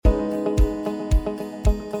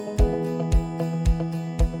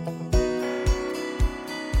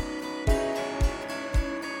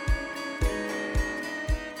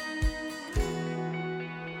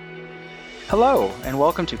Hello, and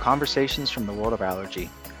welcome to Conversations from the World of Allergy,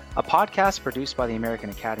 a podcast produced by the American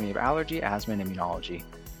Academy of Allergy, Asthma, and Immunology.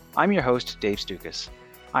 I'm your host, Dave Stukas.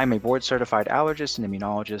 I'm a board-certified allergist and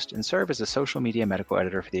immunologist and serve as a social media medical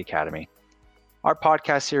editor for the Academy. Our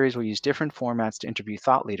podcast series will use different formats to interview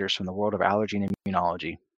thought leaders from the world of allergy and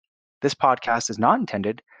immunology. This podcast is not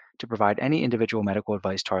intended to provide any individual medical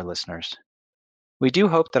advice to our listeners. We do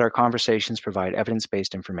hope that our conversations provide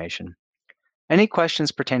evidence-based information. Any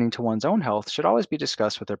questions pertaining to one's own health should always be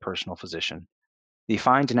discussed with their personal physician. The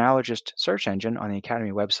Find an Allergist search engine on the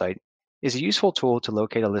Academy website is a useful tool to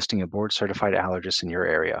locate a listing of board-certified allergists in your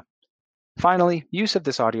area. Finally, use of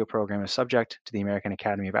this audio program is subject to the American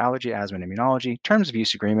Academy of Allergy, Asthma, and Immunology Terms of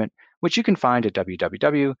Use Agreement, which you can find at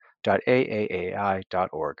www.aaai.org.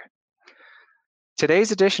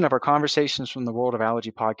 Today's edition of our Conversations from the World of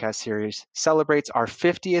Allergy podcast series celebrates our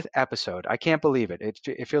 50th episode. I can't believe it.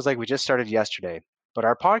 It feels like we just started yesterday. But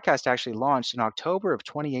our podcast actually launched in October of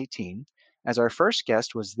 2018, as our first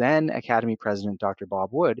guest was then Academy President Dr. Bob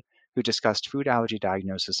Wood, who discussed food allergy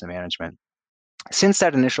diagnosis and management. Since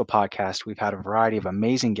that initial podcast, we've had a variety of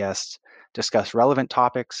amazing guests discuss relevant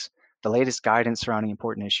topics, the latest guidance surrounding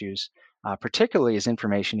important issues, particularly as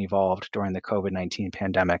information evolved during the COVID-19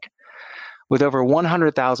 pandemic. With over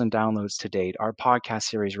 100,000 downloads to date, our podcast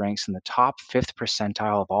series ranks in the top 5th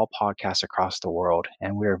percentile of all podcasts across the world,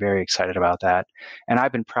 and we are very excited about that. And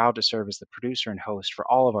I've been proud to serve as the producer and host for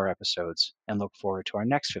all of our episodes and look forward to our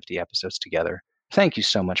next 50 episodes together. Thank you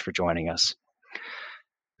so much for joining us.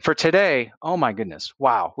 For today, oh my goodness,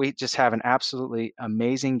 wow, we just have an absolutely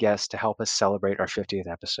amazing guest to help us celebrate our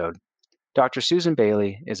 50th episode. Dr. Susan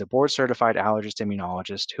Bailey is a board-certified allergist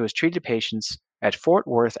immunologist who has treated patients at Fort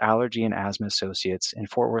Worth Allergy and Asthma Associates in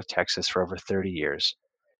Fort Worth, Texas for over 30 years.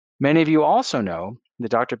 Many of you also know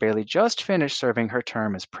that Dr. Bailey just finished serving her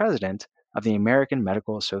term as president of the American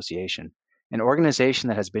Medical Association, an organization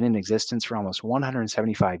that has been in existence for almost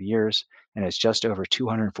 175 years and has just over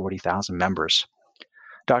 240,000 members.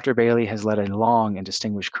 Dr. Bailey has led a long and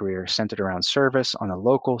distinguished career centered around service on a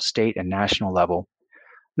local, state, and national level.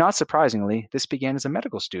 Not surprisingly, this began as a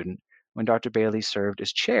medical student when Dr. Bailey served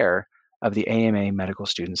as chair of the AMA Medical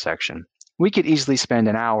Student Section. We could easily spend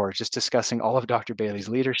an hour just discussing all of Dr. Bailey's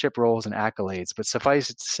leadership roles and accolades, but suffice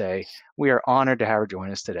it to say, we are honored to have her join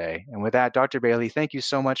us today. And with that, Dr. Bailey, thank you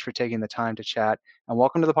so much for taking the time to chat, and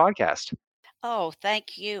welcome to the podcast. Oh,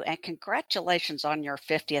 thank you, and congratulations on your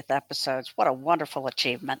 50th episodes. What a wonderful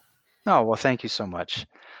achievement. Oh, well, thank you so much.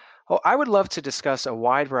 Well, I would love to discuss a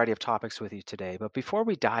wide variety of topics with you today, but before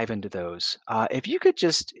we dive into those, if you could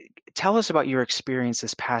just tell us about your experience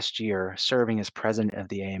this past year serving as president of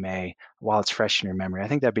the AMA while it's fresh in your memory, I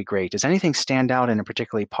think that'd be great. Does anything stand out in a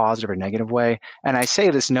particularly positive or negative way? And I say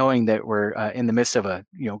this knowing that we're in the midst of a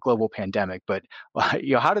global pandemic, but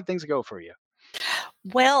how did things go for you?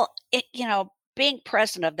 Well, being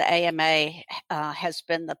president of the AMA has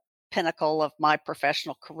been the pinnacle of my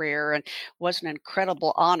professional career and was an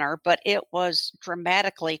incredible honor, but it was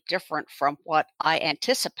dramatically different from what I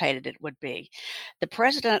anticipated it would be. The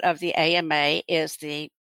president of the AMA is the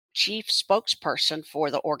chief spokesperson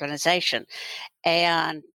for the organization,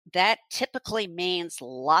 and that typically means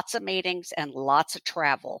lots of meetings and lots of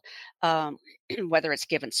travel, whether it's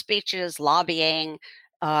giving speeches, lobbying,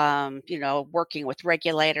 working with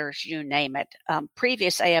regulators, you name it.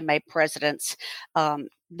 Previous AMA presidents,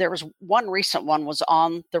 there was one recent one was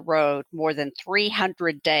on the road more than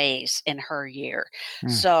 300 days in her year.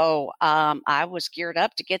 So I was geared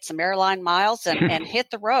up to get some airline miles and hit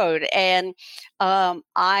the road. And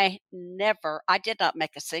I did not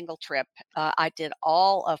make a single trip. I did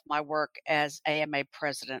all of my work as AMA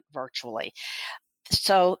president virtually.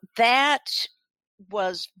 So that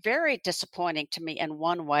was very disappointing to me in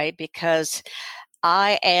one way because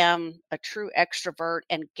I am a true extrovert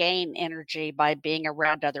and gain energy by being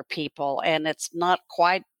around other people. And it's not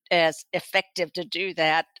quite as effective to do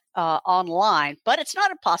that online, but it's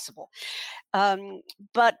not impossible.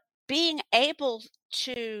 But being able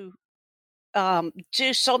to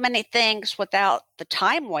do so many things without the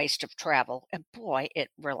time waste of travel, and boy, it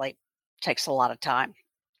really takes a lot of time.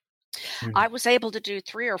 I was able to do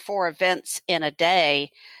 3 or 4 events in a day,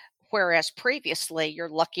 whereas previously you're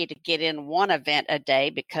lucky to get in one event a day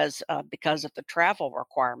because of the travel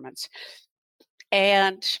requirements.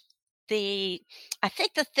 And I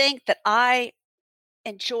think the thing that I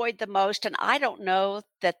enjoyed the most, and I don't know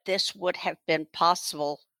that this would have been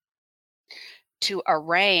possible to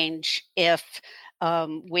arrange if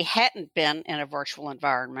we hadn't been in a virtual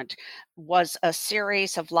environment was a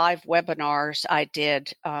series of live webinars I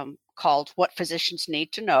did called "What Physicians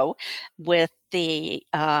Need to Know" with the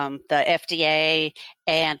FDA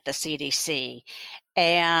and the CDC,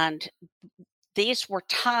 and these were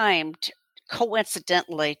timed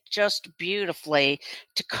coincidentally just beautifully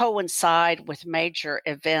to coincide with major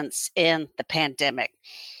events in the pandemic.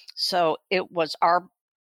 So it was our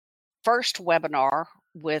first webinar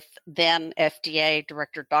with then FDA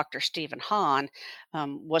Director Dr. Stephen Hahn,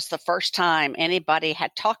 was the first time anybody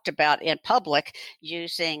had talked about in public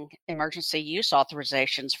using emergency use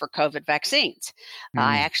authorizations for COVID vaccines.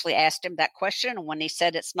 I actually asked him that question, and when he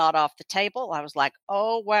said it's not off the table, I was like,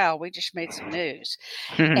 oh, wow, we just made some news.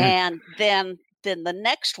 And then the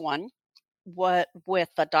next one, with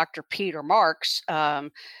Dr. Peter Marks,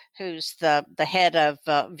 who's the head of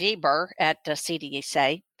VBER at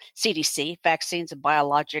CDC, Vaccines and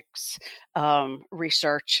Biologics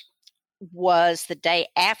Research, was the day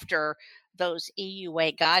after those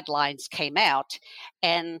EUA guidelines came out.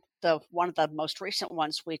 And one of the most recent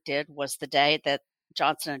ones we did was the day that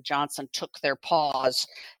Johnson & Johnson took their pause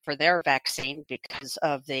for their vaccine because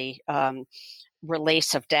of the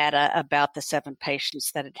release of data about the 7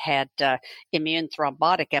 patients that had immune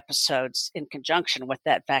thrombotic episodes in conjunction with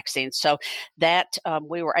that vaccine. So that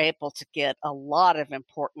we were able to get a lot of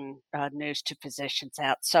important news to physicians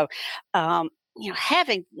out. So,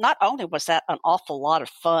 having, not only was that an awful lot of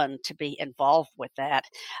fun to be involved with that,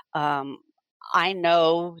 I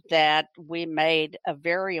know that we made a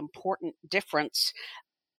very important difference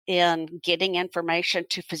in getting information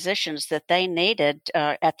to physicians that they needed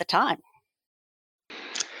at the time.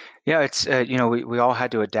 Yeah, it's we all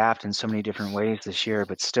had to adapt in so many different ways this year,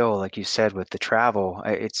 but still, like you said, with the travel,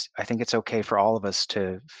 I think it's okay for all of us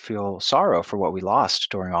to feel sorrow for what we lost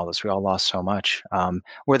during all this. We all lost so much.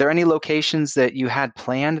 Were there any locations that you had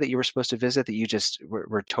planned that you were supposed to visit that you just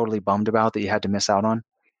were totally bummed about that you had to miss out on?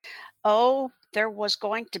 Oh, there was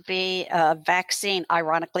going to be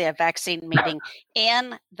ironically, a vaccine meeting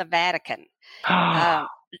in the Vatican.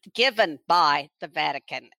 Given by the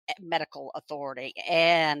Vatican Medical Authority.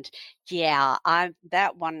 And yeah,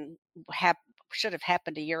 that one should have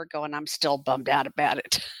happened a year ago, and I'm still bummed out about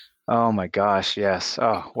it. Oh my gosh, yes.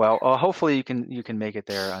 Oh, well, hopefully you can make it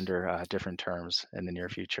there under different terms in the near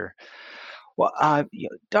future. Well,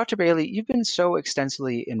 Dr. Bailey, you've been so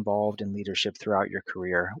extensively involved in leadership throughout your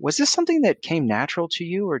career. Was this something that came natural to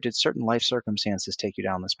you, or did certain life circumstances take you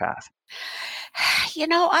down this path?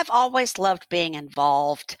 I've always loved being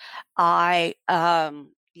involved. I,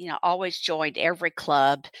 always joined every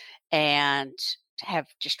club and have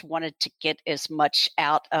just wanted to get as much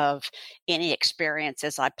out of any experience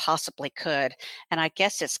as I possibly could. And I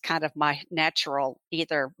guess it's kind of my natural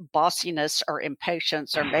either bossiness or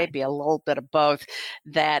impatience, or maybe a little bit of both,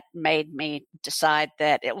 that made me decide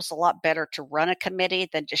that it was a lot better to run a committee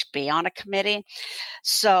than just be on a committee.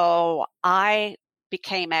 So I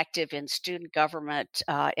became active in student government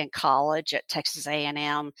in college at Texas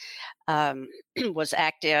A&M, was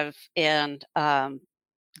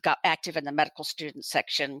got active in the medical student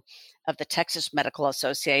section of the Texas Medical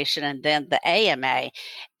Association and then the AMA,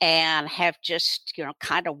 and have just,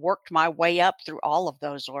 kind of worked my way up through all of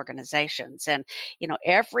those organizations. And,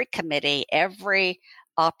 every committee, every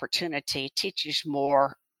opportunity teaches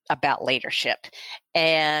more about leadership.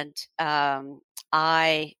 And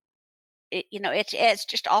it's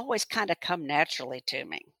just always kind of come naturally to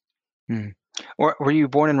me. Or were you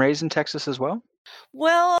born and raised in Texas as well?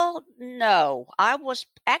 Well, no. I was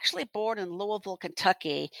actually born in Louisville,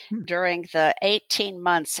 Kentucky during the 18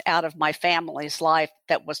 months out of my family's life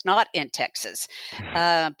that was not in Texas.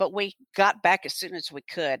 But we got back as soon as we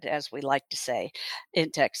could, as we like to say, in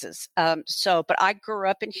Texas. But I grew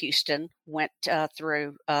up in Houston, went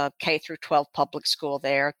through K through 12 public school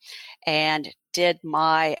there, and did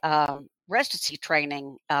my residency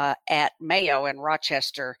training at Mayo in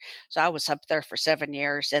Rochester. So I was up there for 7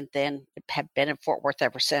 years and then have been in Fort Worth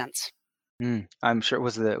ever since. I'm sure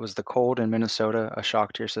was the cold in Minnesota a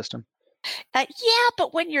shock to your system? Yeah,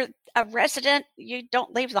 but when you're a resident, you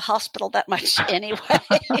don't leave the hospital that much anyway.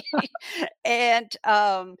 And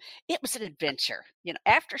it was an adventure.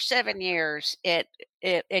 After 7 years, it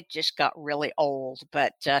just got really old.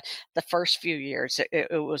 But the first few years, it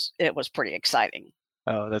was pretty exciting.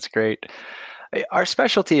 Oh, that's great. Our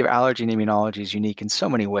specialty of allergy and immunology is unique in so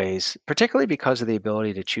many ways, particularly because of the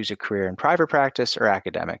ability to choose a career in private practice or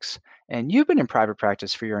academics. And you've been in private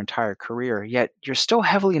practice for your entire career, yet you're still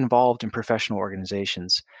heavily involved in professional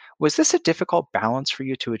organizations. Was this a difficult balance for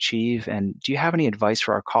you to achieve? And do you have any advice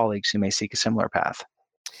for our colleagues who may seek a similar path?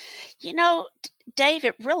 Dave,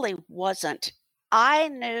 it really wasn't I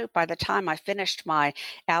knew by the time I finished my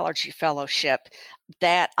allergy fellowship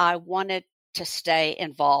that I wanted to stay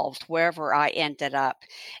involved wherever I ended up.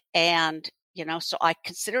 And, so I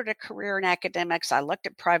considered a career in academics. I looked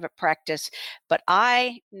at private practice, but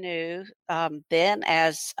I knew then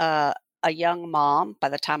as a young mom, by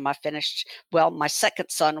the time I finished, well, my second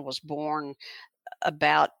son was born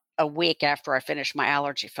about a week after I finished my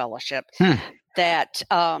allergy fellowship, Hmm. that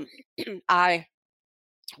I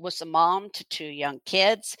was a mom to two young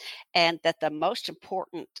kids, and that the most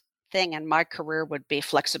important thing in my career would be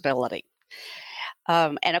flexibility.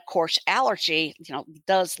 And of course, allergy,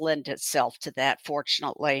 does lend itself to that,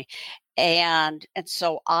 fortunately. And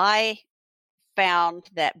so I found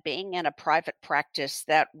that being in a private practice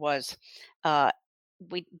that was uh,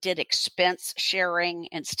 we did expense sharing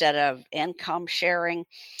instead of income sharing.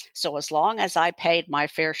 So as long as I paid my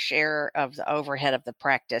fair share of the overhead of the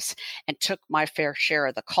practice and took my fair share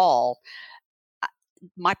of the call,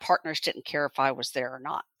 my partners didn't care if I was there or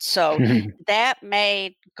not. So that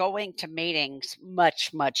made going to meetings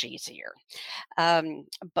much, much easier.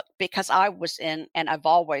 But because I was in, and I've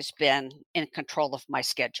always been in control of my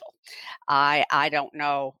schedule, I don't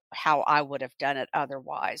know how I would have done it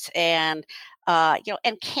otherwise. And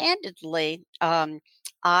candidly,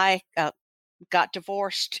 I got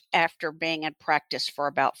divorced after being in practice for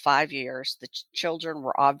about 5 years. The children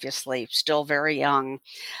were obviously still very young,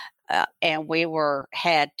 and we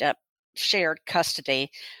had shared custody.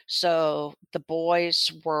 So the boys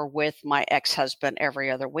were with my ex-husband every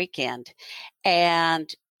other weekend. And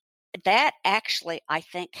that actually, I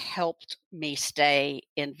think, helped me stay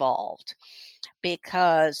involved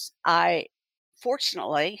because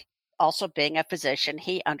fortunately, also being a physician,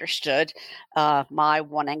 he understood my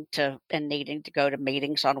wanting to and needing to go to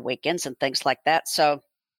meetings on weekends and things like that. So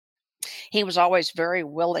he was always very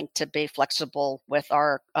willing to be flexible with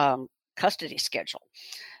our custody schedule.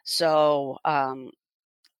 So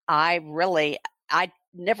I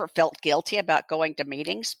never felt guilty about going to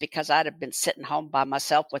meetings because I'd have been sitting home by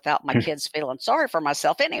myself without my kids feeling sorry for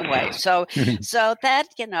myself anyway. So that,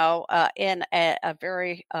 in a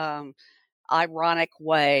very ironic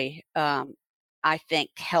way, I think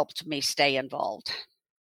helped me stay involved.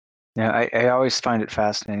 Yeah, I always find it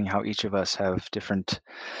fascinating how each of us have different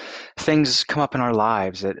things come up in our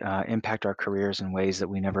lives that impact our careers in ways that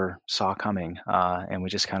we never saw coming. And we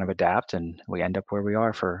just kind of adapt and we end up where we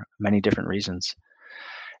are for many different reasons.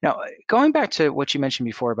 Now, going back to what you mentioned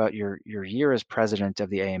before about your year as president of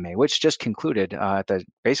the AMA, which just concluded at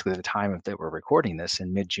basically the time that we're recording this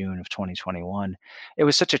in mid-June of 2021, it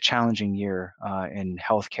was such a challenging year in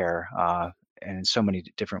healthcare and in so many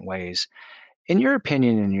different ways. In your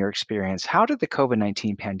opinion and your experience, how did the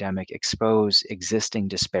COVID-19 pandemic expose existing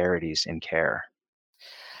disparities in care?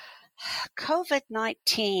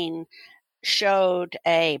 COVID-19 showed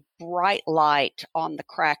a bright light on the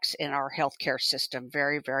cracks in our healthcare system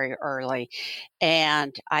very, very early.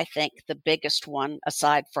 And I think the biggest one,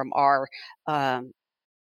 aside from our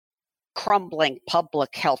crumbling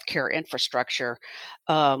public healthcare infrastructure,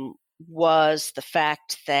 was the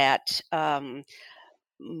fact that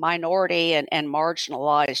minority and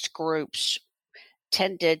marginalized groups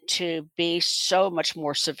tended to be so much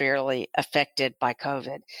more severely affected by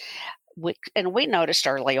COVID. We noticed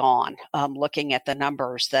early on, looking at the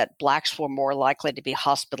numbers, that Blacks were more likely to be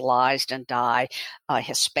hospitalized and die.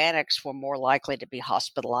 Hispanics were more likely to be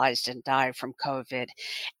hospitalized and die from COVID.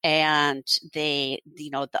 And the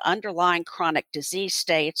underlying chronic disease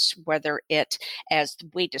states, whether it, as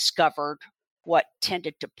we discovered, what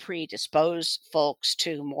tended to predispose folks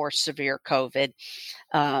to more severe COVID,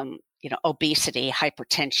 obesity,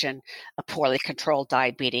 hypertension, a poorly controlled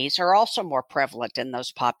diabetes are also more prevalent in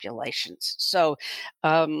those populations. So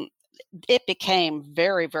it became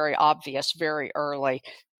very, very obvious very early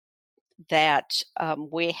that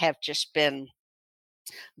we have just been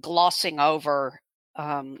glossing over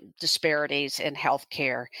disparities in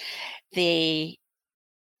healthcare. The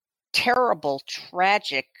terrible,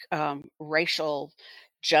 tragic racial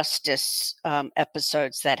justice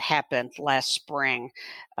episodes that happened last spring,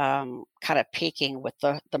 kind of peaking with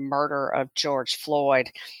the murder of George Floyd,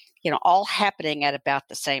 all happening at about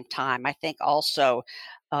the same time, I think also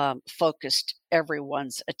focused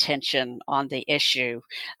everyone's attention on the issue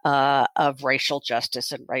of racial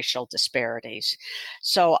justice and racial disparities.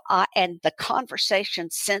 And the conversation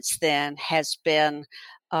since then has been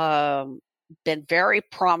very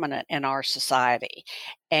prominent in our society.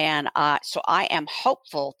 And so I am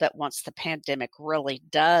hopeful that once the pandemic really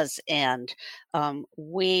does end,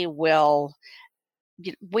 we know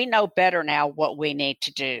better now what we need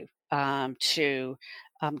to do to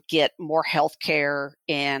get more health care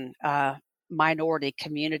in minority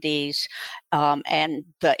communities, and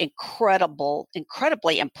the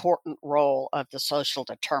incredibly important role of the social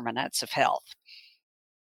determinants of health.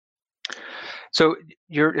 So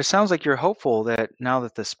it sounds like you're hopeful that now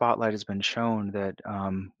that the spotlight has been shown that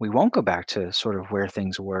we won't go back to sort of where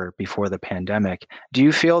things were before the pandemic. Do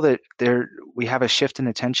you feel that we have a shift in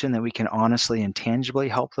attention that we can honestly and tangibly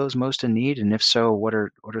help those most in need? And if so, what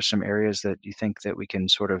are some areas that you think that we can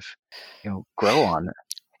sort of, grow on?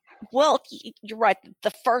 Well, you're right.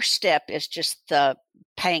 The first step is just the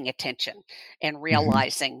paying attention and Hmm.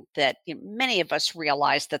 realizing that many of us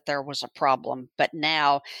realized that there was a problem, but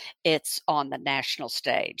now it's on the national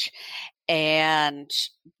stage. And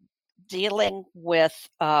dealing with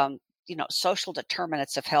social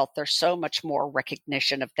determinants of health, there's so much more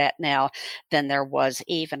recognition of that now than there was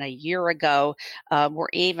even a year ago. We're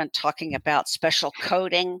even talking about special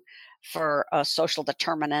coding for social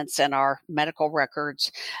determinants in our medical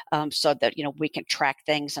records, so that we can track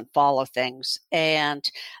things and follow things. And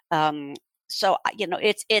so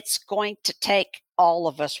it's going to take all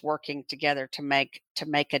of us working together to make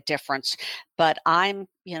a difference. But I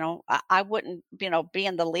wouldn't, be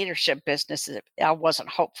in the leadership business if I wasn't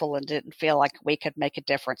hopeful and didn't feel like we could make a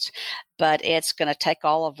difference. But it's going to take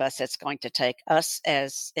all of us. It's going to take us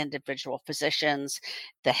as individual physicians,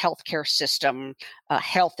 the healthcare system,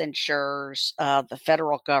 health insurers, the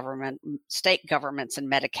federal government, state governments,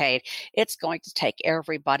 and Medicaid. It's going to take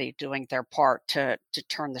everybody doing their part to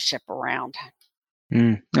turn the ship around.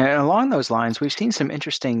 And along those lines, we've seen some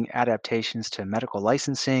interesting adaptations to medical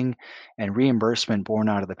licensing and reimbursement born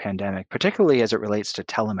out of the pandemic, particularly as it relates to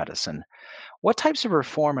telemedicine. What types of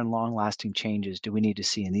reform and long lasting changes do we need to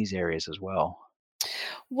see in these areas as well?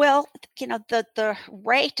 Well, the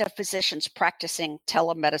rate of physicians practicing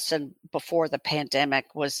telemedicine before the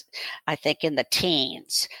pandemic was, I think, in the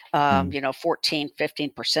teens. Mm. 14,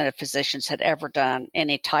 15% of physicians had ever done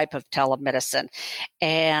any type of telemedicine.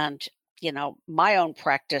 And my own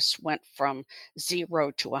practice went from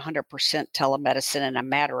 0 to 100% telemedicine in a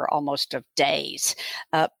matter almost of days,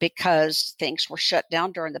 because things were shut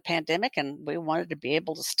down during the pandemic and we wanted to be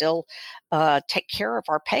able to still take care of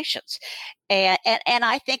our patients. And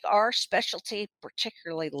I think our specialty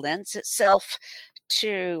particularly lends itself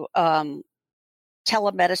to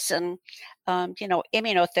telemedicine,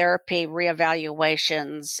 immunotherapy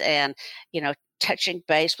reevaluations, and touching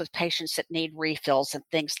base with patients that need refills and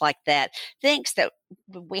things like that. Things that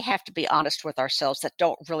we have to be honest with ourselves that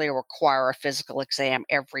don't really require a physical exam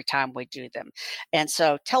every time we do them. And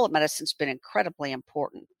so telemedicine's been incredibly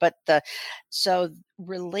important. But so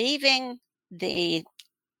relieving the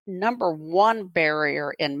number one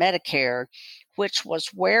barrier in Medicare, which was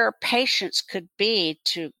where patients could be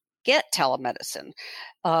to get telemedicine,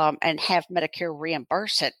 and have Medicare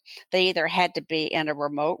reimburse it. They either had to be in a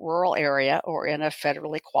remote rural area or in a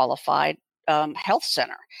federally qualified health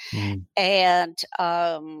center. Mm. And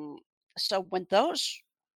so when those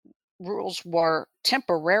rules were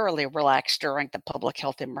temporarily relaxed during the public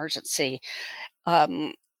health emergency,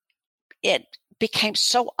 um, it became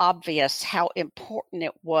so obvious how important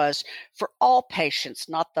it was for all patients,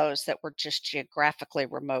 not those that were just geographically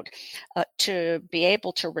remote, to be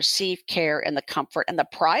able to receive care in the comfort and the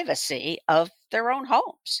privacy of their own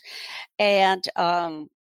homes. And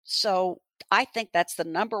so I think that's the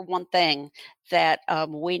number one thing that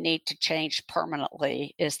we need to change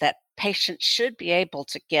permanently, is that patients should be able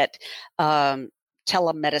to get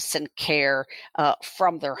telemedicine care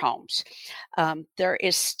from their homes. There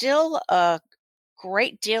is still a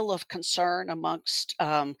great deal of concern amongst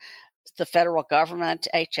the federal government,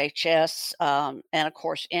 HHS, and of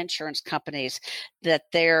course insurance companies, that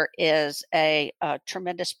there is a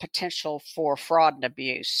tremendous potential for fraud and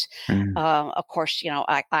abuse. Mm. Of course,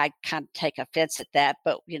 I kind of take offense at that,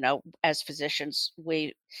 but as physicians,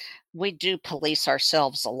 we do police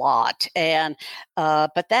ourselves a lot. And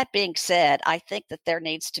but that being said, I think that there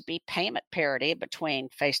needs to be payment parity between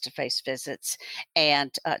face-to-face visits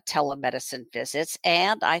and telemedicine visits.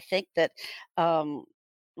 And I think that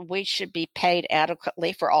we should be paid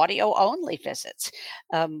adequately for audio only visits.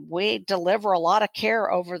 We deliver a lot of care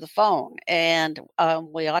over the phone, and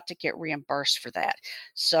we ought to get reimbursed for that.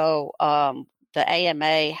 So the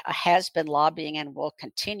AMA has been lobbying and will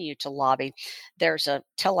continue to lobby. There's a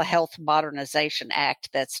Telehealth Modernization Act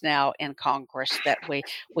that's now in Congress that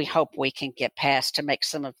we hope we can get passed to make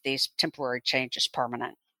some of these temporary changes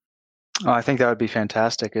permanent. Oh, I think that would be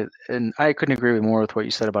fantastic. And I couldn't agree more with what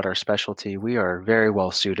you said about our specialty. We are very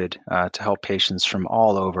well suited to help patients from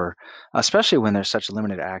all over, especially when there's such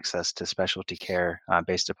limited access to specialty care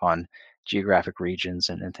based upon geographic regions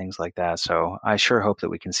and things like that. So I sure hope that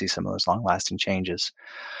we can see some of those long-lasting changes.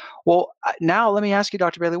 Well, now let me ask you,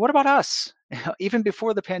 Dr. Bailey, what about us? Even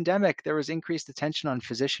before the pandemic, there was increased attention on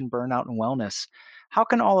physician burnout and wellness. How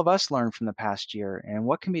can all of us learn from the past year, and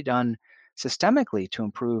what can be done systemically to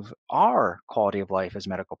improve our quality of life as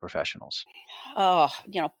medical professionals? Oh,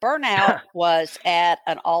 burnout was at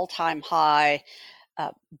an all-time high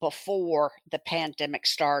uh, before the pandemic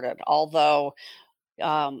started. Although,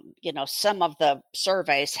 some of the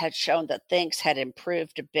surveys had shown that things had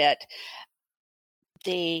improved a bit.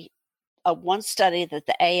 The one study that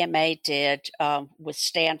the AMA did with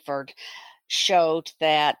Stanford showed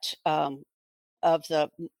that of the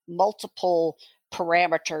multiple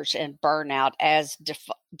parameters in burnout as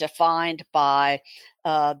defined by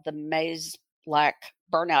the Maslach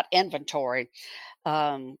burnout inventory,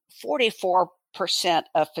 44%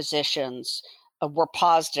 of physicians were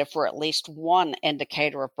positive for at least one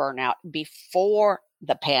indicator of burnout before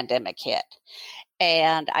the pandemic hit.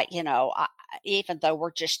 And even though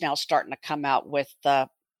we're just now starting to come out with the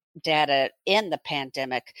data in the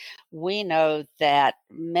pandemic, we know that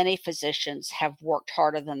many physicians have worked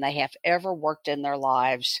harder than they have ever worked in their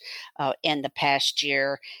lives in the past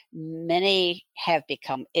year. Many have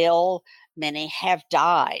become ill. Many have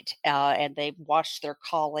died, and they've watched their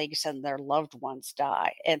colleagues and their loved ones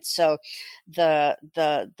die. And so, the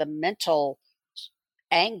mental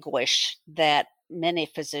anguish that many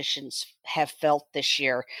physicians have felt this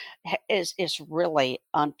year is really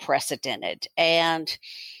unprecedented. And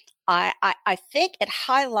I think it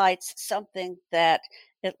highlights something that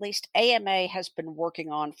at least AMA has been working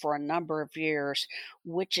on for a number of years,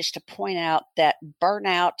 which is to point out that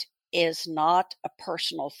burnout is not a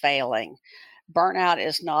personal failing. Burnout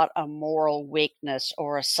is not a moral weakness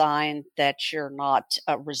or a sign that you're not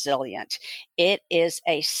resilient. It is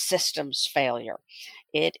a systems failure.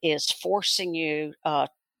 It is forcing you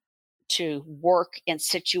to work in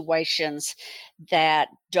situations that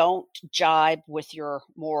don't jibe with your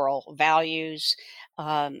moral values,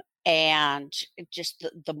 and just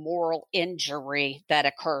the moral injury that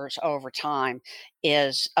occurs over time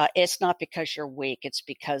is it's not because you're weak. It's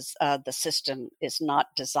because the system is not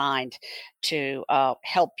designed to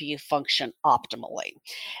help you function optimally.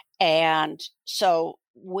 And so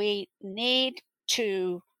we need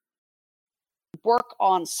to work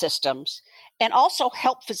on systems and also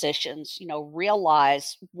help physicians,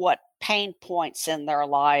 realize what pain points in their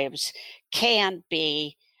lives can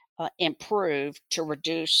be improved to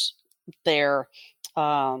reduce their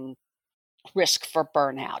um, risk for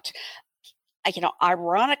burnout.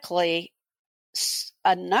 Ironically,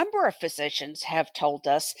 a number of physicians have told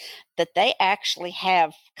us that they actually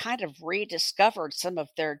have kind of rediscovered some of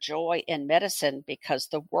their joy in medicine because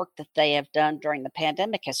the work that they have done during the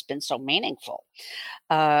pandemic has been so meaningful.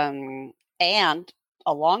 And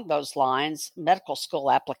along those lines, medical school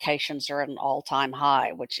applications are at an all-time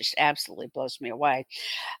high, which just absolutely blows me away.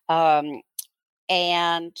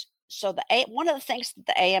 And so one of the things that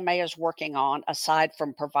the AMA is working on, aside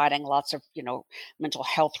from providing lots of mental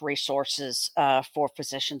health resources for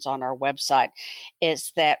physicians on our website,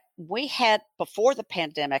 is that we had before the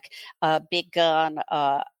pandemic begun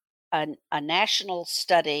a national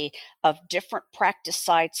study of different practice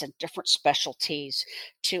sites and different specialties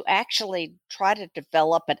to actually try to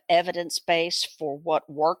develop an evidence base for what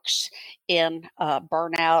works in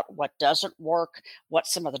burnout, what doesn't work, what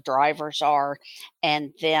some of the drivers are,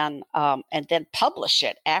 and then publish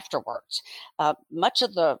it afterwards. Much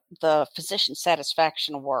of the physician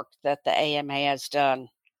satisfaction work that the AMA has done,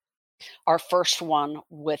 our first one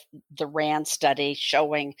with the RAND study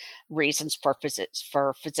showing reasons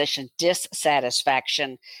for physician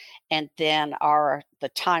dissatisfaction, and then the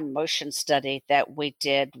time motion study that we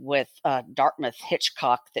did with Dartmouth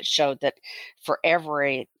Hitchcock that showed that for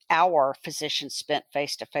every hour physicians spent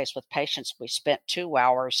face to face with patients, we spent 2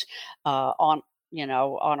 hours on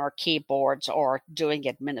our keyboards or doing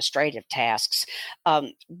administrative tasks.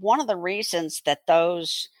 One of the reasons that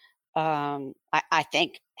those I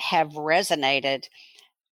think have resonated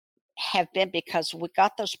have been because we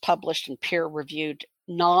got those published in peer-reviewed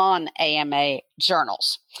non-AMA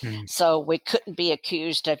journals. Mm. So we couldn't be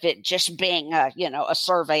accused of it just being a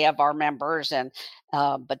survey of our members, and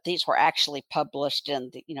but these were actually published in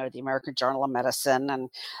the American Journal of Medicine and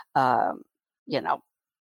you know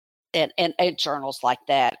and journals like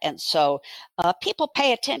that. And so people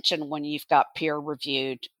pay attention when you've got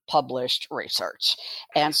peer-reviewed published research.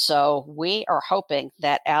 And so we are hoping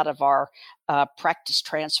that out of our practice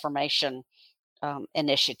transformation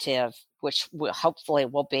initiative, which hopefully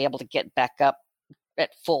we'll be able to get back up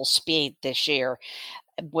at full speed this year,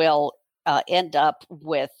 will end up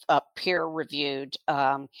with peer-reviewed,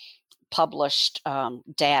 published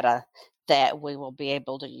data that we will be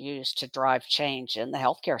able to use to drive change in the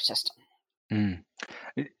healthcare system. Mm.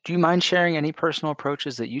 Do you mind sharing any personal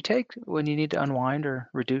approaches that you take when you need to unwind or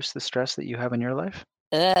reduce the stress that you have in your life?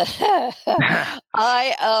 I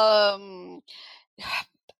I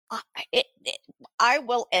I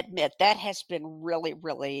will admit that has been really,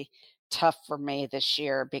 really tough for me this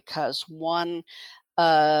year because one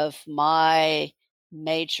of my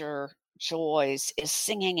major joys is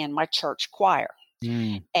singing in my church choir.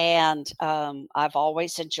 Mm. And I've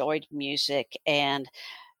always enjoyed music and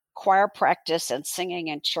choir practice and singing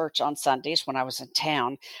in church on Sundays when I was in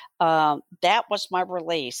town. That was my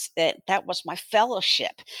release. That was my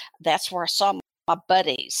fellowship. That's where I saw my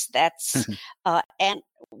buddies. And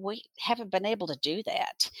we haven't been able to do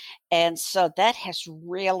that. And so that has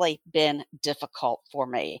really been difficult for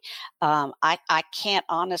me. I can't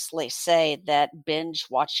honestly say that binge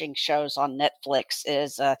watching shows on Netflix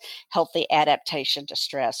is a healthy adaptation to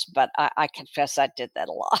stress, but I confess I did that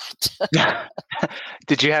a lot.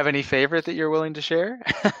 Did you have any favorite that you're willing to share?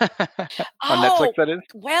 On Netflix, Oh, that is?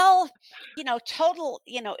 well, total,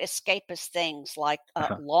 escapist things like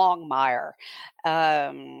Uh-huh. Longmire.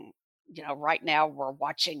 Um, right now we're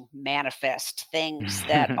watching Manifest, things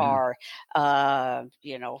that are,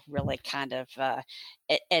 really kind of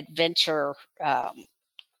adventure,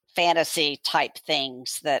 fantasy type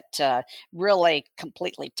things that really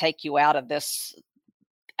completely take you out of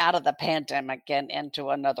the pandemic and into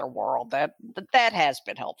another world. That has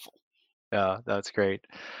been helpful. Yeah, that's great.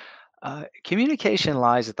 Communication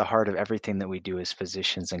lies at the heart of everything that we do as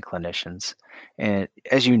physicians and clinicians. And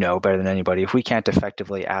as you know better than anybody, if we can't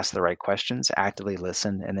effectively ask the right questions, actively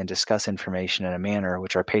listen, and then discuss information in a manner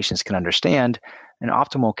which our patients can understand, then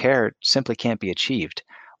optimal care simply can't be achieved.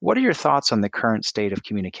 What are your thoughts on the current state of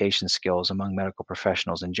communication skills among medical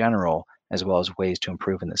professionals in general, as well as ways to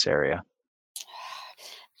improve in this area?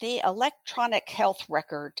 The electronic health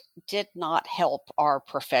record did not help our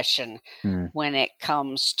profession Hmm. when it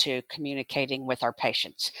comes to communicating with our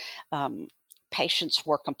patients. Um, Patients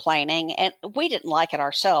were complaining, and we didn't like it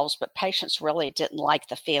ourselves, but patients really didn't like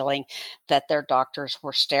the feeling that their doctors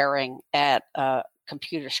were staring at a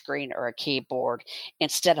computer screen or a keyboard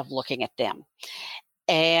instead of looking at them.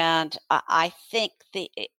 And I think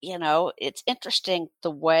it's interesting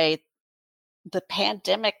the way the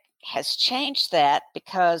pandemic has changed that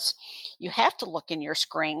because you have to look in your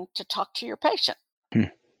screen to talk to your patient. Hmm.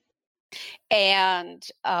 And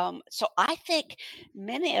so I think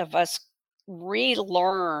many of us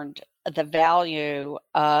relearned the value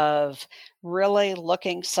of really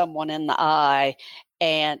looking someone in the eye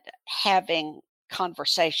and having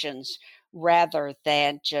conversations rather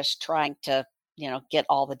than just trying to, get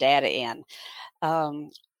all the data in. Um,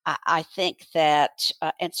 I think that,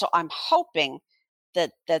 and so I'm hoping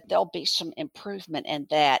that there'll be some improvement in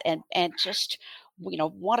that, and just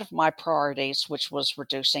one of my priorities, which was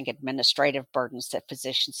reducing administrative burdens that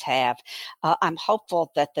physicians have. I'm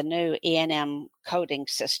hopeful that the new E&M coding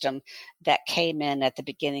system that came in at the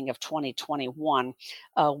beginning of 2021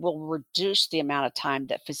 will reduce the amount of time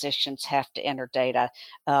that physicians have to enter data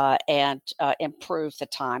and improve the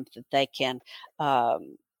time that they can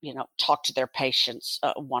talk to their patients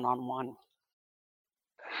one-on-one.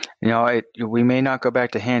 We may not go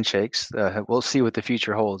back to handshakes. We'll see what the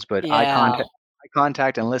future holds, but Yeah. eye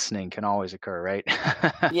contact and listening can always occur, right?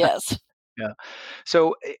 Yes. Yeah.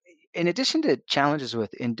 So, in addition to challenges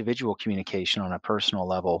with individual communication on a personal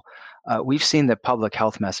level, we've seen that public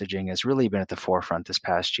health messaging has really been at the forefront this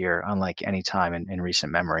past year, unlike any time in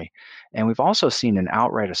recent memory. And we've also seen an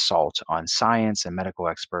outright assault on science and medical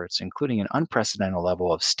experts, including an unprecedented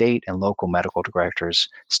level of state and local medical directors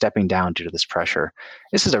stepping down due to this pressure.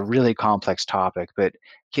 This is a really complex topic, but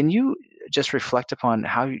can you just reflect upon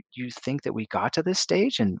how you think that we got to this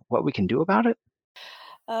stage and what we can do about it?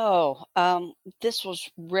 Oh, this was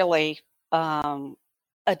really um,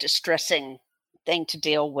 a distressing thing to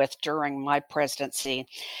deal with during my presidency.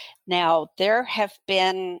 Now, um, there has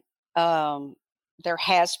been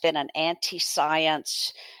an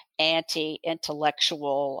anti-science,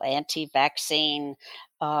 anti-intellectual, anti-vaccine,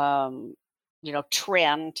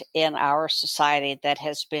 trend in our society that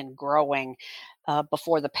has been growing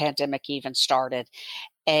before the pandemic even started.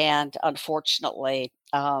 And unfortunately,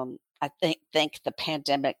 I think the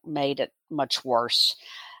pandemic made it much worse.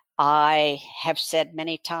 I have said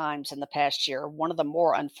many times in the past year, one of the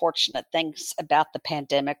more unfortunate things about the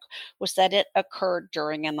pandemic was that it occurred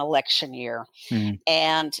during an election year, Mm,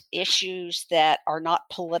 and issues that are not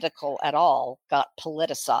political at all got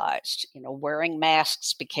politicized. Wearing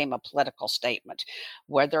masks became a political statement.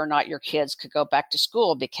 Whether or not your kids could go back to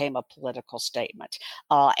school became a political statement.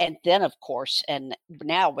 And then, of course, and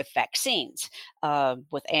now with vaccines,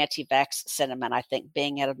 with anti-vax sentiment, I think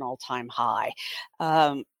being at an all-time high.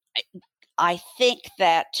 Um, I think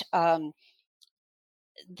that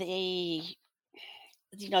the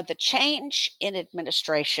the change in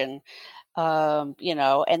administration, and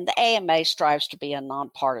the AMA strives to be a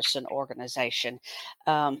nonpartisan organization.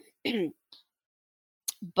 Um,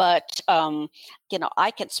 but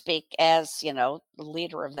I can speak as the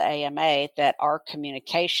leader of the AMA that our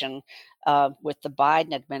communication with the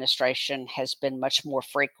Biden administration has been much more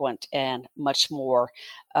frequent and much more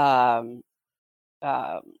um,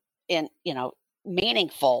 um, in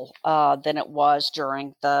meaningful than it was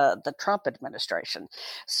during the Trump administration.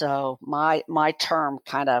 So my term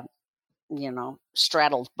kind of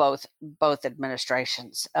straddled both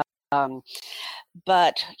administrations. Um,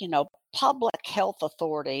 but public health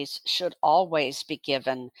authorities should always be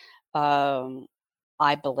given,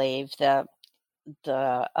 I believe, the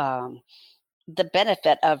the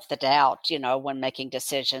benefit of the doubt, when making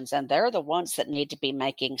decisions. And they're the ones that need to be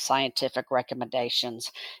making scientific recommendations,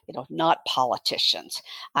 not politicians.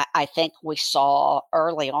 I think we saw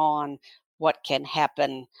early on what can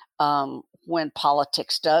happen when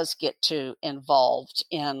politics does get too involved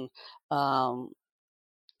um,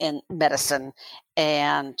 in medicine,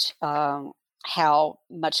 and how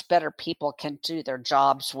much better people can do their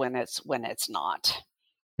jobs when it's not.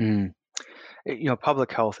 mm.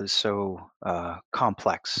 Public health is so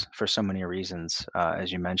complex for so many reasons,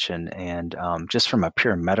 as you mentioned, and just from a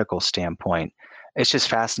pure medical standpoint, it's just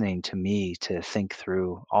fascinating to me to think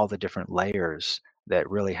through all the different layers that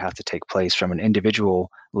really have to take place from an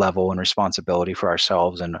individual level and responsibility for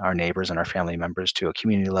ourselves and our neighbors and our family members to a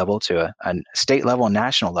community level to a state level and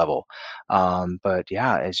national level. But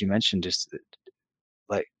yeah, as you mentioned, just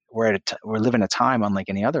like we're living a time unlike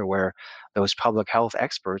any other where those public health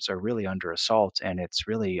experts are really under assault, and it's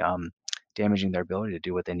really damaging their ability to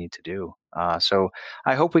do what they need to do. So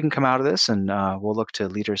I hope we can come out of this, and we'll look to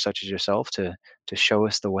leaders such as yourself to show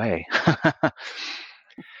us the way.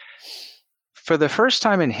 For the first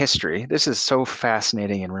time in history, this is so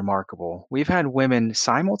fascinating and remarkable. We've had women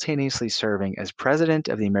simultaneously serving as president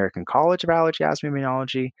of the American College of Allergy, Asthma, and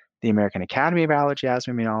Immunology, the American Academy of Allergy,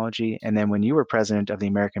 Asthma, and Immunology, and then when you were president of the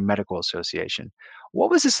American Medical Association.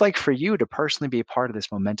 What was this like for you to personally be a part of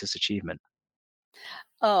this momentous achievement?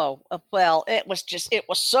 Oh, well, it was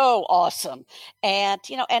so awesome. And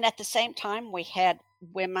at the same time, we had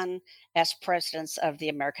women as presidents of the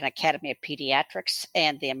American Academy of Pediatrics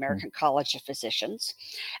and the Mm, American College of Physicians,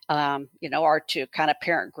 our two kind of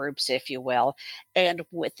parent groups, if you will. And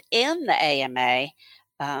within the AMA,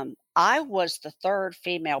 I was the third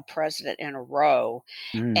female president in a row,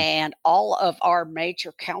 mm, and all of our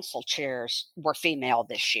major council chairs were female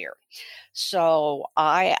this year. So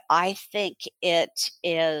I think it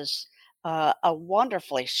is a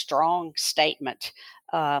wonderfully strong statement,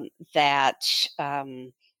 that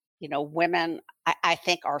women, I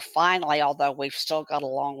think, are finally, although we've still got a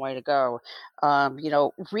long way to go,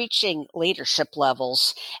 reaching leadership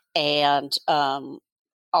levels, and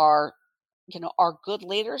are are good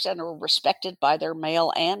leaders and are respected by their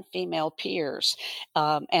male and female peers.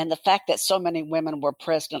 And the fact that so many women were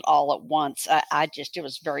president all at once, it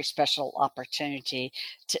was a very special opportunity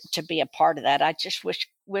to be a part of that. I just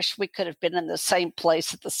wish we could have been in the same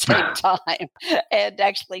place at the same time and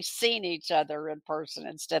actually seen each other in person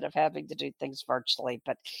instead of having to do things virtually.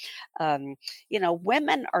 But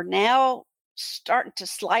women are now starting to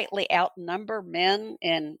slightly outnumber men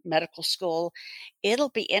in medical school. It'll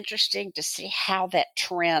be interesting to see how that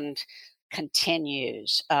trend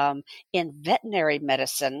continues. In veterinary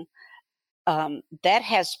medicine, that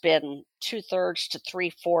has been two-thirds to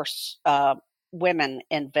three-fourths women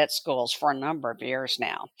in vet schools for a number of years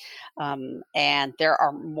now. And there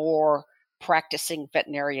are more practicing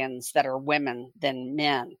veterinarians that are women than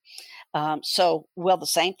men. So, will the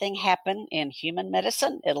same thing happen in human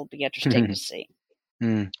medicine? It'll be interesting to see.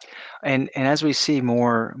 mm. And as we see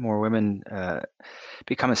more women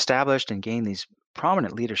become established and gain these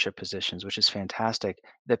prominent leadership positions, which is fantastic.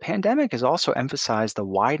 The pandemic has also emphasized the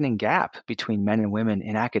widening gap between men and women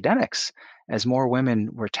in academics, as more women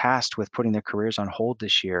were tasked with putting their careers on hold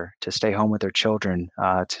this year to stay home with their children,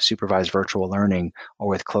 to supervise virtual learning, or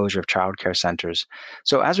with closure of childcare centers.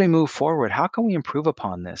 So, as we move forward, how can we improve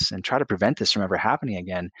upon this and try to prevent this from ever happening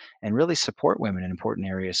again and really support women in important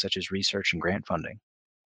areas such as research and grant funding?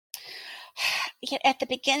 Yeah, at the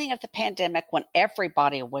beginning of the pandemic, when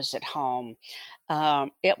everybody was at home,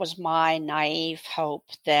 it was my naive hope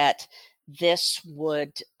that this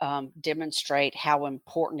would demonstrate how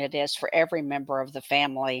important it is for every member of the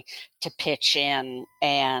family to pitch in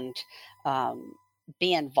and um,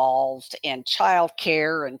 be involved in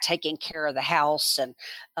childcare and taking care of the house and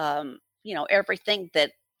everything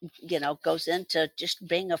that goes into just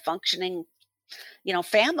being a functioning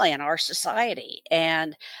family in our society.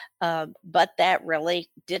 And but that really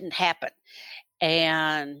didn't happen.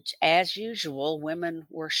 And as usual, women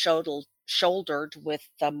were shouldered with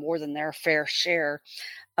more than their fair share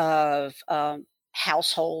of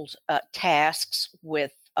household tasks,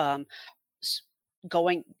 with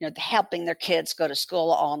going, helping their kids go to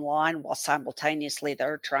school online while simultaneously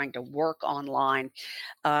they're trying to work online.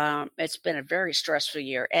 It's been a very stressful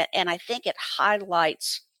year, and I think it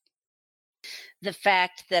highlights the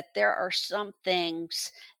fact that there are some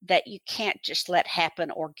things that you can't just let happen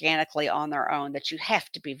organically on their own, that you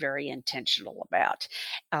have to be very intentional about.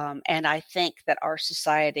 And I think that our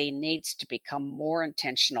society needs to become more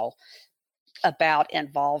intentional about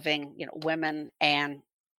involving, women and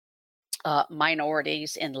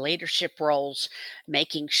minorities in leadership roles,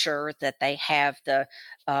 making sure that they have the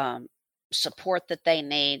um, support that they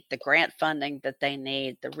need, the grant funding that they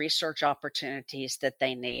need, the research opportunities that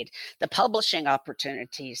they need, the publishing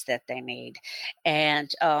opportunities that they need,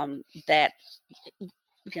 and that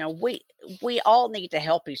we all need to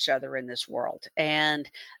help each other in this world. And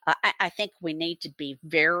I think we need to be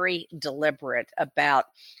very deliberate about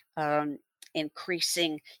um,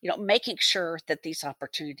 increasing, making sure that these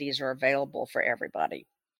opportunities are available for everybody.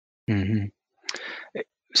 hmm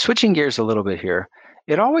Switching gears a little bit here,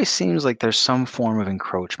 it always seems like there's some form of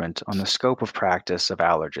encroachment on the scope of practice of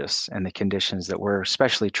allergists and the conditions that we're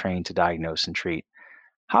specially trained to diagnose and treat.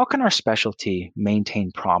 How can our specialty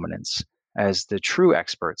maintain prominence as the true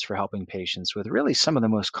experts for helping patients with really some of the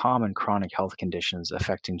most common chronic health conditions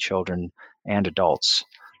affecting children and adults?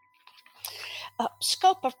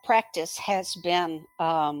 Scope of practice has been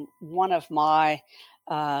one of my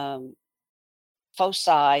um,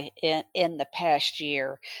 foci in the past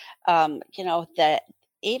year. That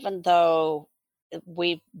even though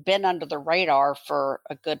we've been under the radar for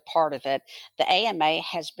a good part of it, the AMA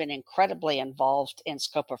has been incredibly involved in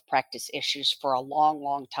scope of practice issues for a long,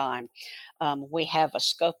 long time. We have a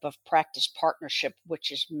scope of practice partnership,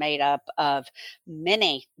 which is made up of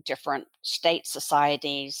many different state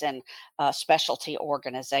societies and specialty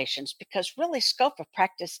organizations, because really scope of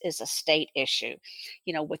practice is a state issue.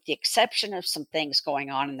 With the exception of some things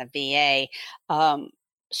going on in the VA,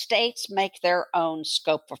 states make their own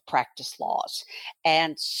scope of practice laws.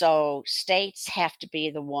 And so states have to be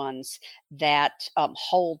the ones that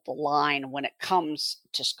hold the line when it comes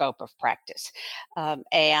to scope of practice.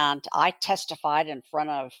 And I testified in front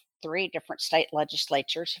of three different state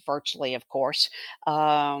legislatures, virtually, of course,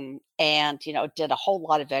 and did a whole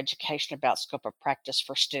lot of education about scope of practice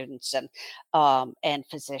for students and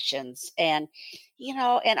physicians. And in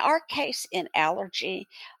our case in allergy,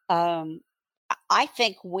 um, I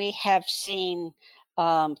think we have seen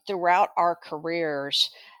throughout our careers.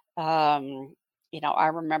 I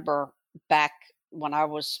remember back when I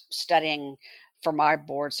was studying for my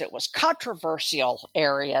boards, it was controversial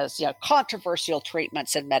areas, controversial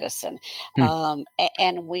treatments in medicine, Hmm.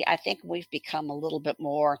 and I think we've become a little bit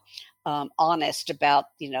more honest about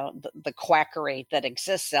the quackery that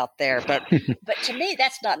exists out there. But to me,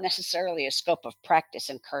 that's not necessarily a scope of practice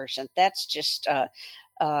incursion. That's just a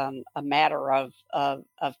matter of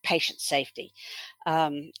patient safety.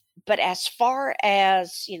 But as far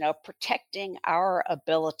as protecting our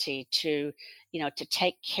ability to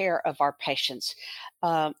take care of our patients,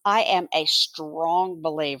 I am a strong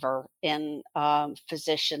believer in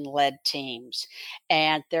physician-led teams,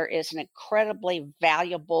 and there is an incredibly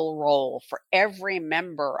valuable role for every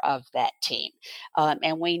member of that team,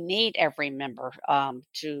 and we need every member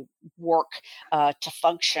to work to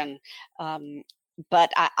function.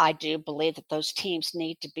 But I do believe that those teams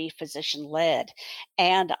need to be physician led.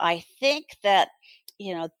 And I think that,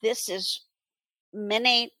 this is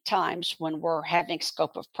many times when we're having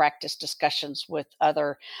scope of practice discussions with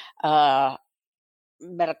other uh,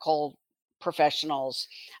 medical professionals,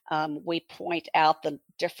 we point out the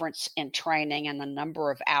difference in training and the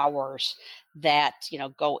number of hours that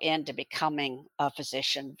go into becoming a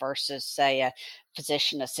physician versus, say, a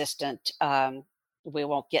physician assistant. We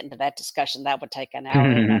won't get into that discussion. That would take an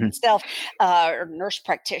hour in and of itself, or nurse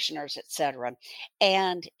practitioners, et cetera.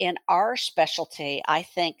 And in our specialty, I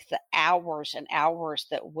think the hours and hours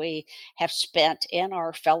that we have spent in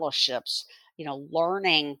our fellowships,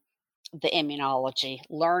 learning the immunology,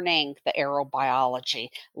 learning the aerobiology,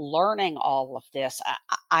 learning all of this,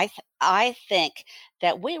 I think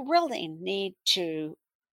that we really need to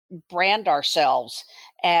brand ourselves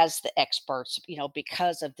as the experts,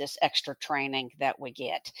 because of this extra training that we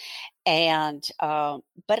get. And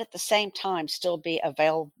but at the same time still be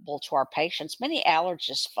available to our patients. Many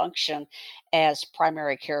allergists function as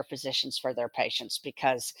primary care physicians for their patients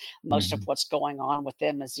because most of Mhm. what's going on with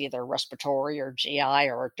them is either respiratory or GI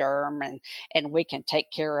or derm, and we can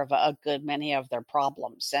take care of a good many of their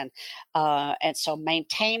problems. And so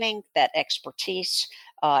maintaining that expertise,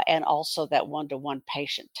 and also that one-to-one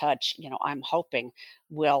patient touch, I'm hoping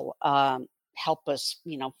will help us,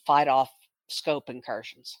 fight off scope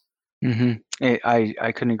incursions.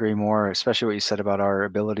 I couldn't agree more, especially what you said about our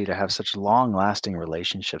ability to have such long-lasting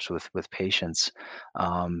relationships with patients,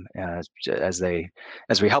 as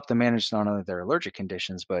we help them manage not only their allergic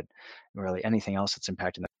conditions, but really anything else that's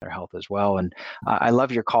impacting their health as well. And I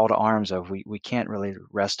love your call to arms of we can't really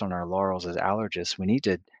rest on our laurels as allergists. We need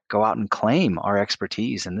to go out and claim our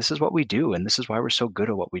expertise, and this is what we do, and this is why we're so good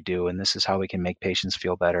at what we do, and this is how we can make patients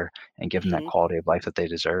feel better and give them that Mhm. quality of life that they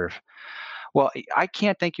deserve. Well, I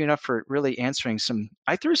can't thank you enough for really answering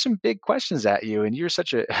I threw some big questions at you, and you're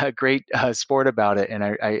such a, a great sport about it. And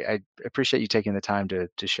I appreciate you taking the time to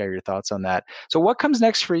share your thoughts on that. So, what comes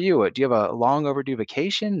next for you? Do you have a long overdue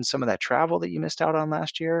vacation and some of that travel that you missed out on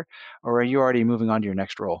last year? Or are you already moving on to your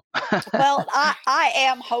next role? Well, I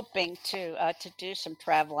am hoping to do some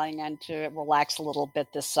traveling and to relax a little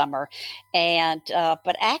bit this summer, and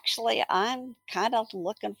but actually, I'm kind of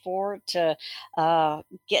looking forward to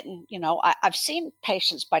getting. I've seen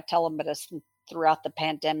patients by telemedicine throughout the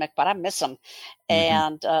pandemic, but I miss them, Hmm.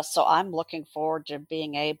 and so I'm looking forward to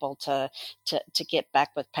being able to get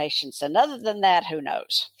back with patients. And other than that, who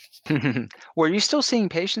knows? Were you still seeing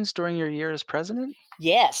patients during your year as president?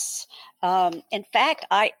 Yes. In fact,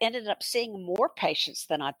 I ended up seeing more patients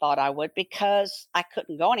than I thought I would because I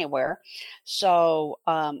couldn't go anywhere. So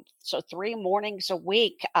 3 mornings a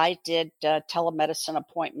week, I did telemedicine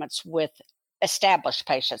appointments with established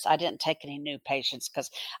patients. I didn't take any new patients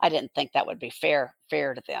because I didn't think that would be fair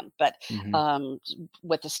to them. But Hmm. um,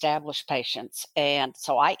 with established patients, and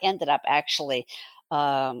so I ended up actually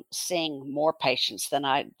seeing more patients than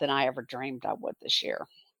I ever dreamed I would this year.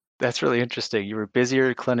 That's really interesting. You were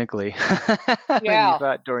busier clinically than you Yeah.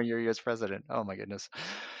 thought during your year as president. Oh my goodness.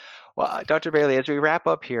 Well, Dr. Bailey, as we wrap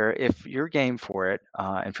up here, if you're game for it,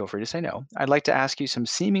 and feel free to say no, I'd like to ask you some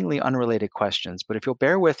seemingly unrelated questions, but if you'll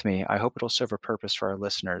bear with me, I hope it'll serve a purpose for our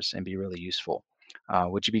listeners and be really useful.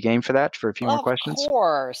 Would you be game for that for a few more Of questions?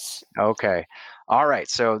 course. Okay. All right.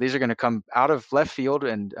 So these are going to come out of left field,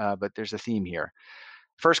 and but there's a theme here.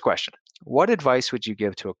 First question: what advice would you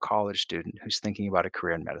give to a college student who's thinking about a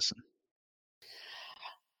career in medicine?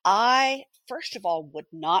 I, first of all, would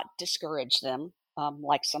not discourage them,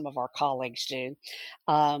 like some of our colleagues do.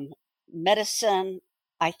 Um, Medicine,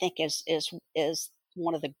 I think, is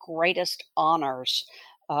one of the greatest honors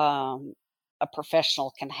a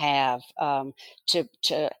professional can have,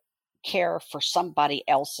 to care for somebody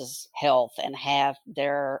else's health and have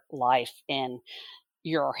their life in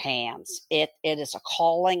your hands. It is a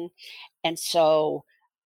calling, and so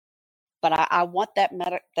but I want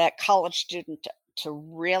that college student to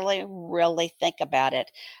really, really think about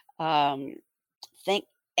it. Um, think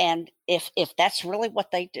and if that's really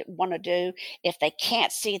what they want to do, if they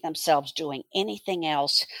can't see themselves doing anything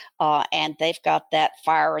else, and they've got that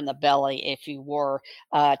fire in the belly, if you were,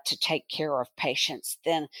 to take care of patients,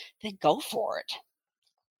 then go for it.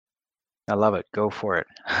 I love it. Go for it.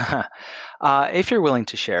 If you're willing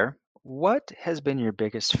to share, what has been your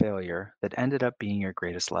biggest failure that ended up being your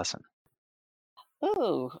greatest lesson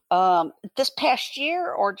Ooh, this past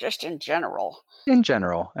year or just in general? in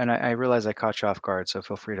general? And I realize I caught you off guard, so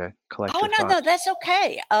feel free to collect Oh, your no, no, thoughts. that's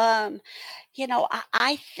okay.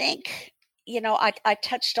 I think, I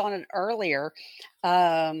touched on it earlier.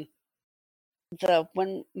 Um, the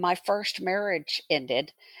when my first marriage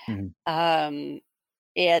ended, Mhm. um,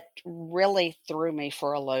 it really threw me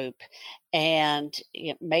for a loop, and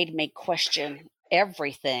it made me question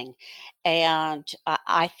everything. And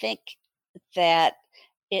I think that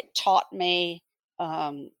it taught me,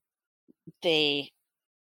 um, the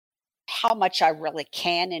how much I really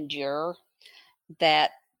can endure,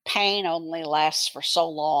 that pain only lasts for so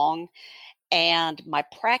long. And my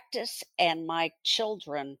practice and my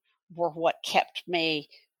children were what kept me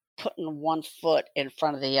putting one foot in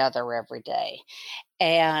front of the other every day.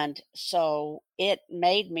 And so it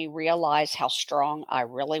made me realize how strong I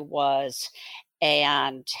really was,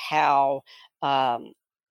 and how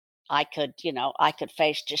I could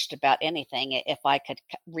face just about anything if I could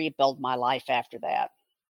rebuild my life after that.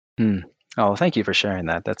 Hmm. Oh, thank you for sharing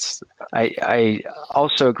that. I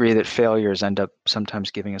also agree that failures end up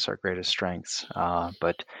sometimes giving us our greatest strengths,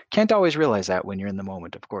 but can't always realize that when you're in the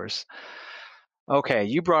moment, of course. Okay,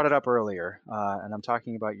 you brought it up earlier, and I'm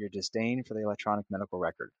talking about your disdain for the electronic medical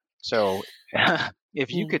record. So,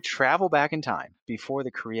 if you Mm. could travel back in time before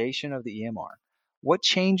the creation of the EMR, what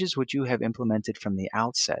changes would you have implemented from the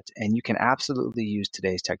outset? And you can absolutely use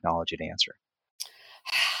today's technology to answer.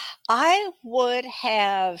 I would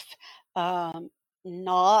have um,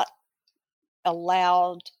 not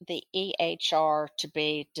allowed the EHR to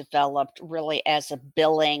be developed really as a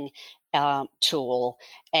billing tool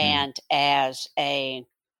Hmm. and as a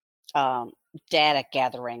um, data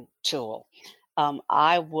gathering tool.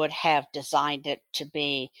 I would have designed it to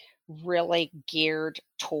be really geared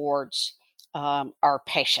towards our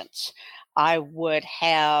patients. I would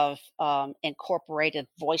have incorporated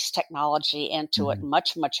voice technology into it Hmm.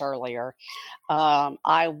 much, much earlier.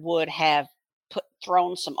 I would have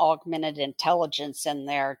thrown some augmented intelligence in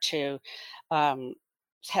there to um,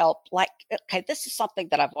 help. Like, okay, this is something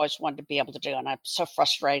that I've always wanted to be able to do, and I'm so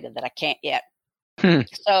frustrated that I can't yet. Hmm.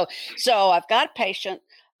 So, so I've got a patient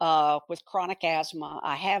with chronic asthma.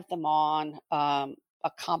 I have them on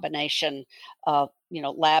a combination of,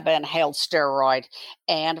 lab inhaled steroid,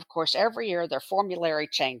 and of course, every year their formulary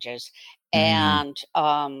changes. Hmm. And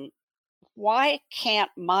why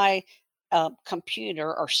can't my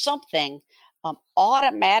computer or something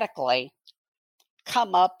automatically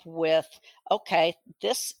come up with, okay,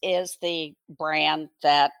 this is the brand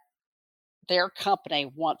that their company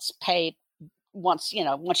wants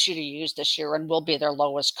you to use this year and will be their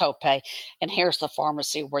lowest copay. And here's the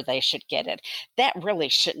pharmacy where they should get it. That really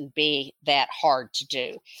shouldn't be that hard to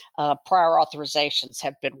do. Prior authorizations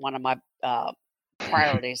have been one of my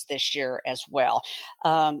priorities this year as well.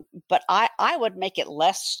 But I would make it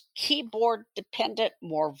less keyboard dependent,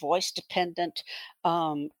 more voice dependent,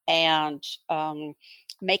 and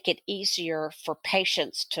make it easier for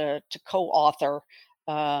patients to co author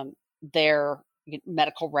their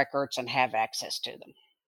medical records and have access to them.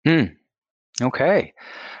 Hmm. Okay.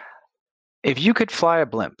 If you could fly a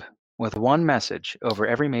blimp with one message over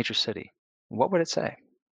every major city, what would it say?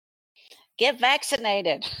 Get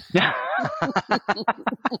vaccinated. Yep,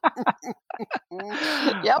 All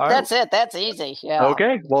right. that's it. That's easy. Yeah.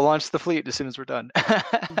 Okay, we'll launch the fleet as soon as we're done.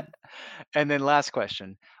 And then last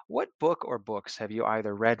question. What book or books have you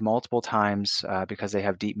either read multiple times because they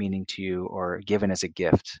have deep meaning to you or given as a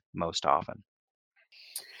gift most often?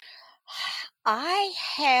 I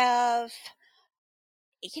have,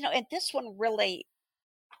 and this one really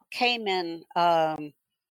came in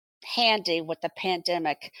handy with the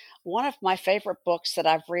pandemic. One of my favorite books that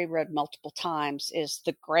I've reread multiple times is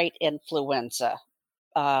The Great Influenza.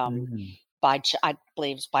 Um, Mm. I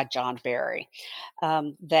believe it's by John Barry,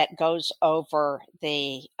 that goes over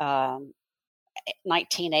the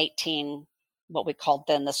 1918, what we called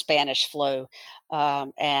then the Spanish flu,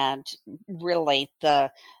 and really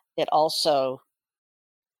it also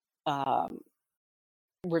um,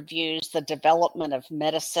 reviews the development of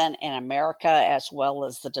medicine in America as well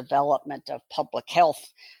as the development of public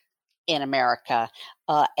health in America,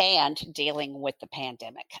 and dealing with the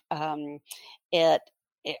pandemic. It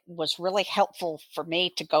it was really helpful for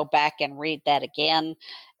me to go back and read that again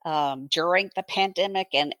during the pandemic,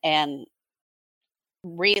 and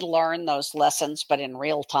relearn those lessons, but in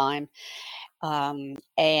real time.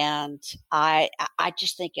 And I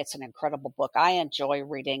just think it's an incredible book. I enjoy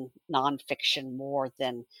reading nonfiction more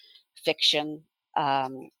than fiction.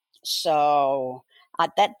 Um, so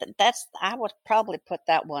that's I would probably put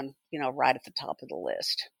that one, right at the top of the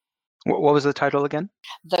list. What was the title again?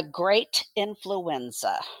 The Great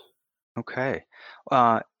Influenza. Okay.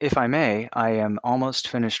 If I may, I am almost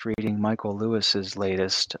finished reading Michael Lewis's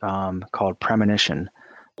latest called Premonition,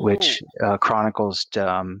 Ooh, which chronicles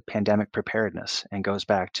pandemic preparedness and goes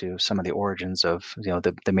back to some of the origins of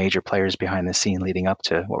the major players behind the scene leading up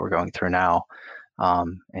to what we're going through now.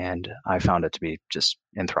 And I found it to be just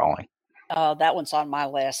enthralling. that one's on my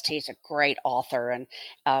list. He's a great author, and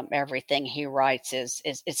everything he writes is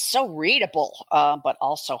so readable, but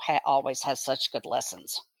also always has such good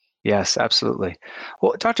lessons. Yes, absolutely.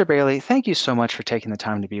 Well, Dr. Bailey, thank you so much for taking the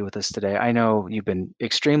time to be with us today. I know you've been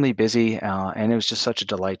extremely busy, and it was just such a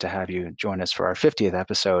delight to have you join us for our 50th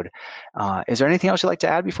episode. Is there anything else you'd like to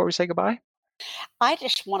add before we say goodbye? I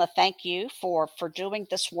just want to thank you for doing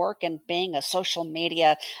this work and being a social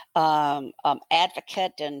media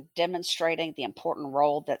advocate and demonstrating the important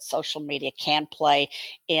role that social media can play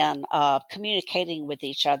in communicating with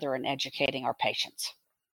each other and educating our patients.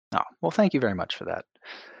 Oh, well, thank you very much for that.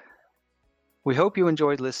 We hope you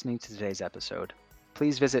enjoyed listening to today's episode.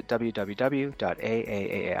 Please visit www.aaai.org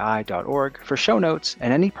for show notes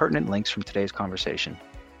and any pertinent links from today's conversation.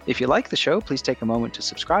 If you like the show, please take a moment to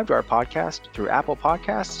subscribe to our podcast through Apple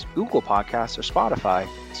Podcasts, Google Podcasts, or Spotify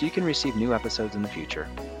so you can receive new episodes in the future.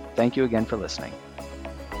 Thank you again for listening.